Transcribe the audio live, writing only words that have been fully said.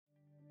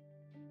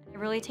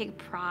really take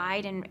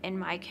pride in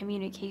my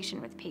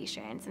communication with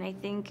patients. And I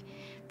think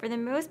for the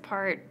most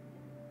part,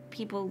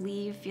 people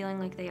leave feeling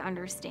like they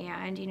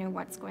understand,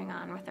 what's going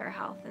on with their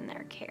health and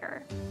their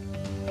care.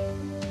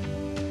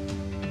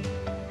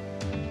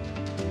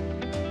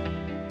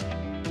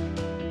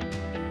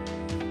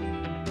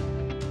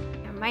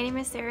 My name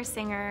is Sara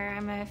Singer.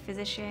 I'm a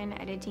physician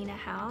at Adena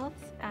Health.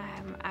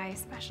 I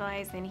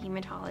specialize in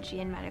hematology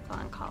and medical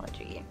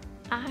oncology.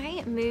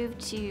 I moved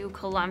to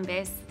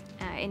Columbus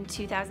in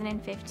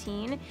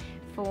 2015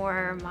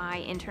 for my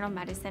internal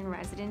medicine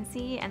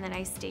residency, and then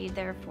I stayed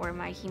there for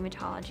my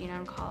hematology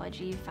and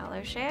oncology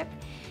fellowship.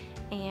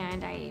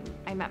 And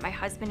I met my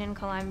husband in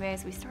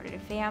Columbus. We started a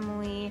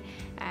family,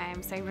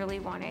 so I really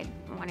wanted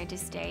to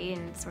stay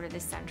in sort of the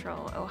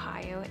central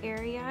Ohio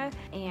area.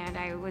 And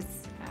I was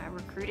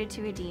recruited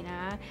to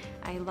Adena.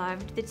 I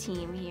loved the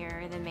team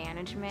here. The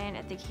management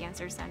at the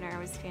Cancer Center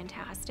was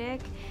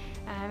fantastic.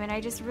 And I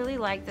just really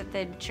liked that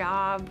the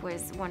job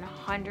was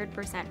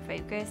 100%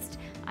 focused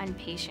on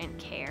patient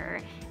care.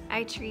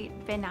 I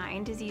treat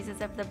benign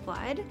diseases of the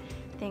blood,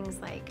 things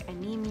like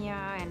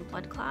anemia and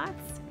blood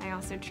clots. I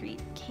also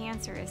treat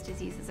cancerous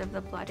diseases of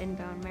the blood and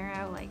bone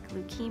marrow like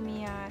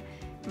leukemia,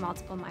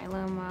 multiple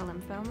myeloma,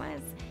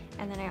 lymphomas,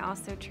 and then I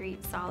also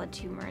treat solid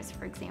tumors,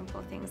 for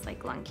example, things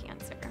like lung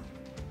cancer.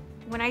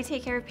 When I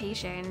take care of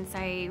patients,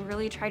 I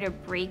really try to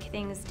break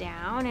things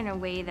down in a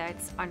way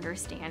that's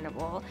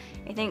understandable.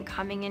 I think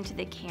coming into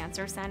the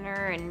cancer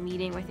center and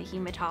meeting with a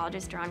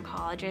hematologist or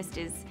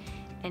oncologist is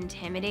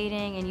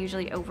intimidating and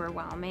usually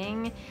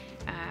overwhelming.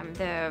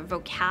 The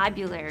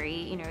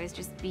vocabulary, is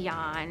just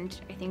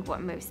beyond, I think,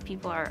 what most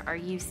people are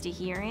used to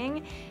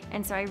hearing.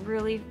 And so I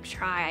really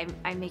try,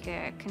 I make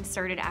a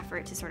concerted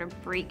effort to sort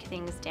of break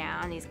things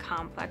down, these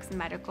complex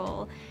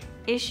medical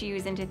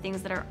issues, into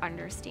things that are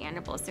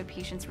understandable so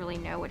patients really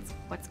know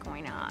what's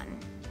going on.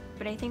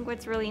 But I think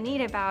what's really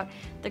neat about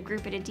the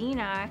group at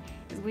Adena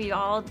is we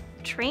all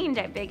trained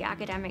at big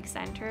academic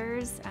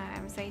centers.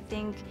 So I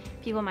think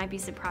people might be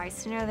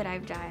surprised to know that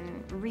I've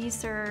done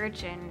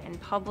research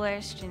and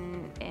published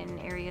in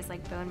areas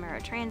like bone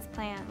marrow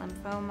transplant,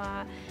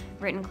 lymphoma,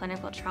 written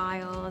clinical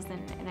trials,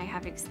 and I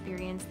have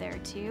experience there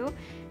too.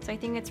 So I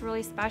think it's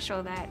really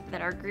special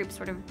that our group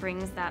sort of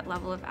brings that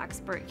level of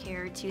expert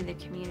care to the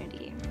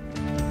community.